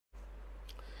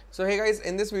So hey guys,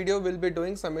 in this video we'll be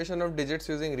doing summation of digits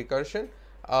using recursion.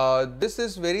 This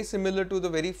is very similar to the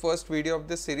very first video of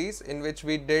this series in which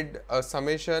we did a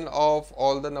summation of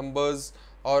all the numbers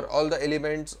or all the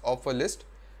elements of a list.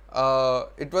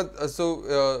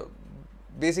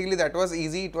 Basically that was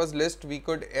easy. It was list, we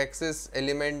could access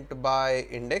element by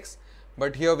index,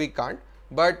 but here we can't.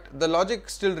 But the logic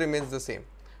still remains the same.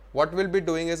 What we'll be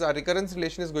doing is our recurrence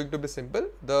relation is going to be simple.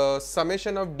 The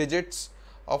summation of digits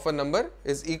of a number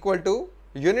is equal to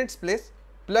units place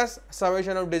plus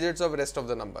summation of digits of rest of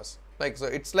the numbers. So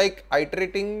it's like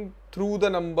iterating through the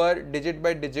number digit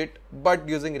by digit but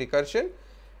using recursion.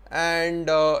 And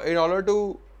in order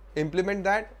to implement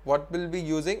that, what we'll be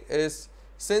using is,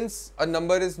 since a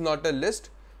number is not a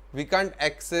list, we can't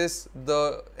access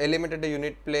the element at a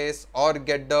unit place or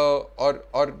get the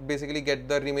or basically get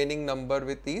the remaining number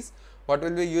with ease. What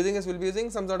we'll be using is, we'll be using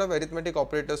some sort of arithmetic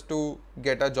operators to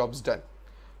get our jobs done.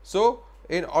 So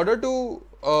in order to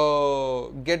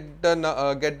get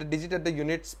the digit at the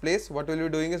units place, what we'll be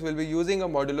doing is, we'll be using a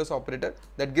modulus operator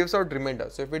that gives out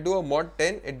remainder. So if we do a mod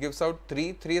 10, it gives out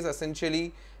 3. 3 is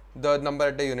essentially the number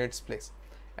at the units place.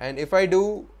 And if I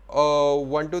do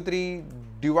 1, 2, 3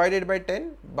 divided by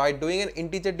 10, by doing an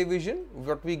integer division,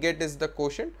 what we get is the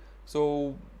quotient.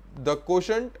 So the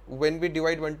quotient when we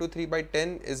divide 1, 2, 3 by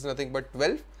 10 is nothing but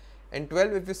 12, and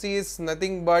 12, if you see, is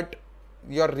nothing but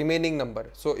your remaining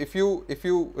number. So if you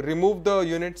remove the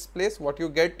units place, what you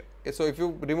get is, so if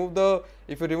you remove the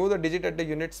digit at the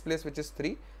units place, which is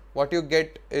 3, what you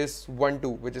get is 1, 2,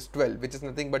 which is 12, which is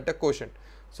nothing but the quotient.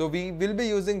 So we will be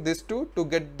using this two to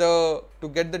get the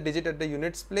digit at the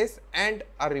units place and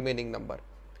our remaining number.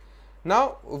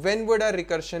 Now when would our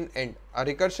recursion end? Our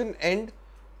recursion end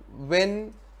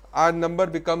when our number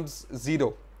becomes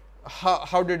 0.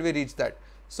 How did we reach that?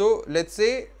 So let's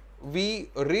say we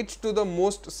reach to the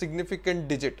most significant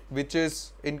digit, which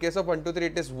is, in case of 1, 2, 3,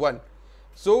 it is 1.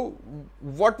 So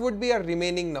what would be our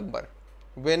remaining number?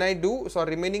 When I do, so our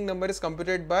remaining number is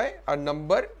computed by a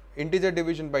number integer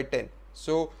division by 10.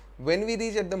 So when we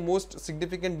reach at the most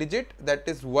significant digit, that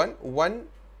is 1, 1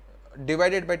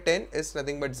 divided by 10 is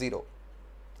nothing but 0,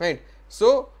 right?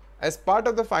 So as part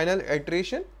of the final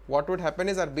iteration, what would happen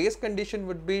is, our base condition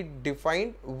would be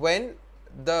defined when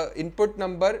the input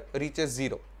number reaches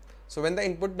 0. So when the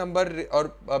input number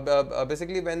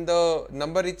basically when the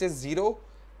number reaches 0,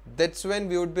 that's when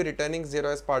we would be returning 0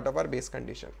 as part of our base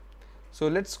condition. So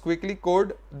let's quickly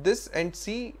code this and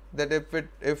see that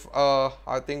if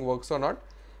our thing works or not.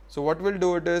 So what we'll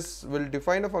do is, we'll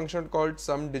define a function called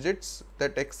sumDigits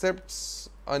that accepts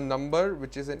a number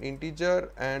which is an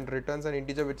integer and returns an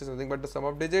integer which is nothing but the sum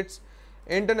of digits.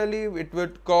 Internally it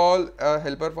would call a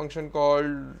helper function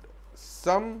called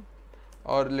sum,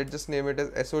 or let's just name it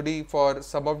as SOD for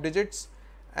sum of digits,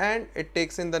 and it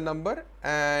takes in the number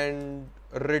and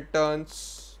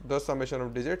returns the summation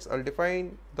of digits. I'll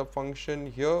define the function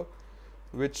here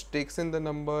which takes in the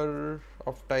number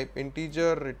of type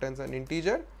integer, returns an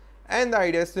integer, and the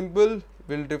idea is simple.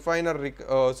 We'll define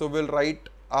a so we'll write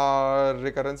our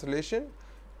recurrence relation.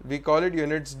 We call it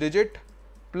units digit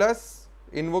plus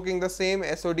invoking the same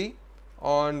SOD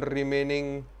on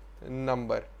remaining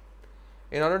number.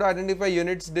 In order to identify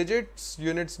units digit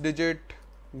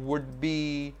would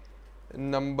be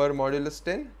number modulus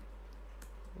 10,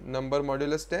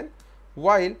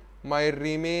 while my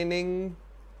remaining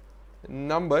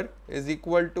number is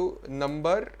equal to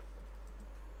number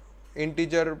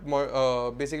integer,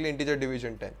 basically integer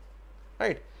division 10,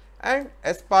 right? And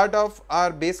as part of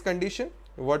our base condition,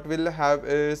 what we'll have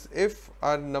is, if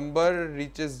our number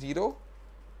reaches 0,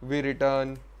 we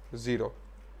return 0,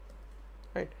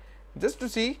 right? Just to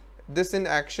see this in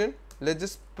action, let's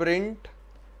just print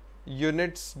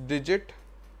units digit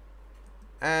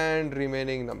and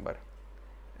remaining number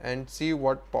and see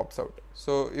what pops out.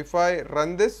 So if I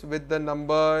run this with the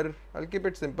number, I'll keep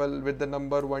it simple, with the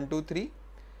number 1, 2, 3,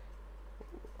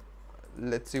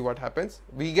 let's see what happens.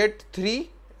 We get 3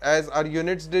 as our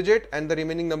units digit and the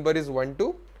remaining number is 1,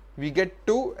 2. We get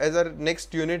 2 as our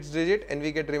next units digit and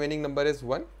we get remaining number is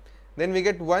 1. Then we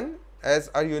get 1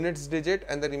 as our units digit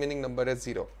and the remaining number is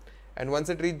 0. And once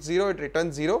it reaches 0, it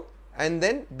returns 0. And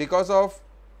then because of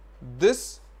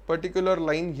this particular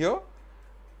line here,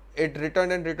 it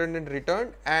returned and returned and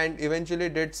returned, and eventually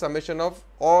did summation of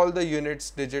all the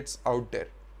units digits out there,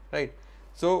 right?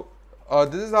 So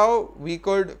this is how we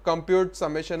could compute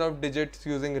summation of digits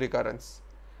using recurrence.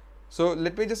 So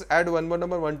let me just add one more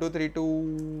number, 1, 2, 3 to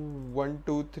 1,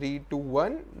 2, 3 to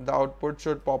 1. The output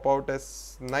should pop out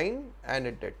as 9, and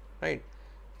it did, right?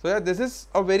 So yeah, this is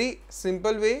a very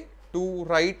simple way to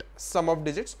write sum of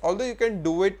digits, although you can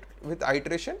do it with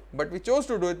iteration, but we chose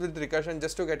to do it with recursion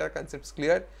just to get our concepts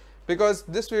clear, because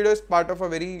this video is part of a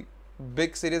very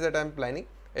big series that I'm planning,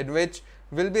 in which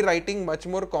we'll be writing much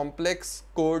more complex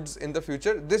codes in the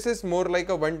future. This is more like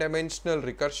a one-dimensional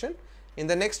recursion. In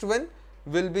the next one,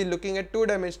 we'll be looking at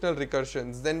two-dimensional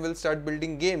recursions. Then we'll start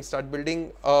building games, start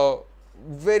building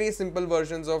very simple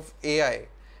versions of AI.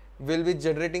 We'll be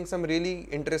generating some really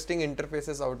interesting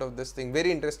interfaces out of this thing,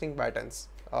 very interesting patterns.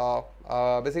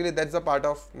 Basically, that's a part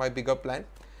of my bigger plan,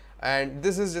 and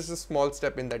this is just a small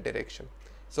step in that direction.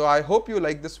 So I hope you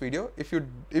like this video. If you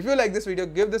like this video,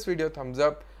 give this video a thumbs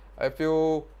up. If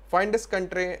you find this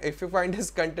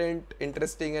content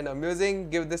interesting and amusing,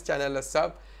 give this channel a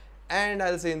sub, and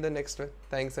I'll see you in the next one.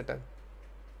 Thanks a ton.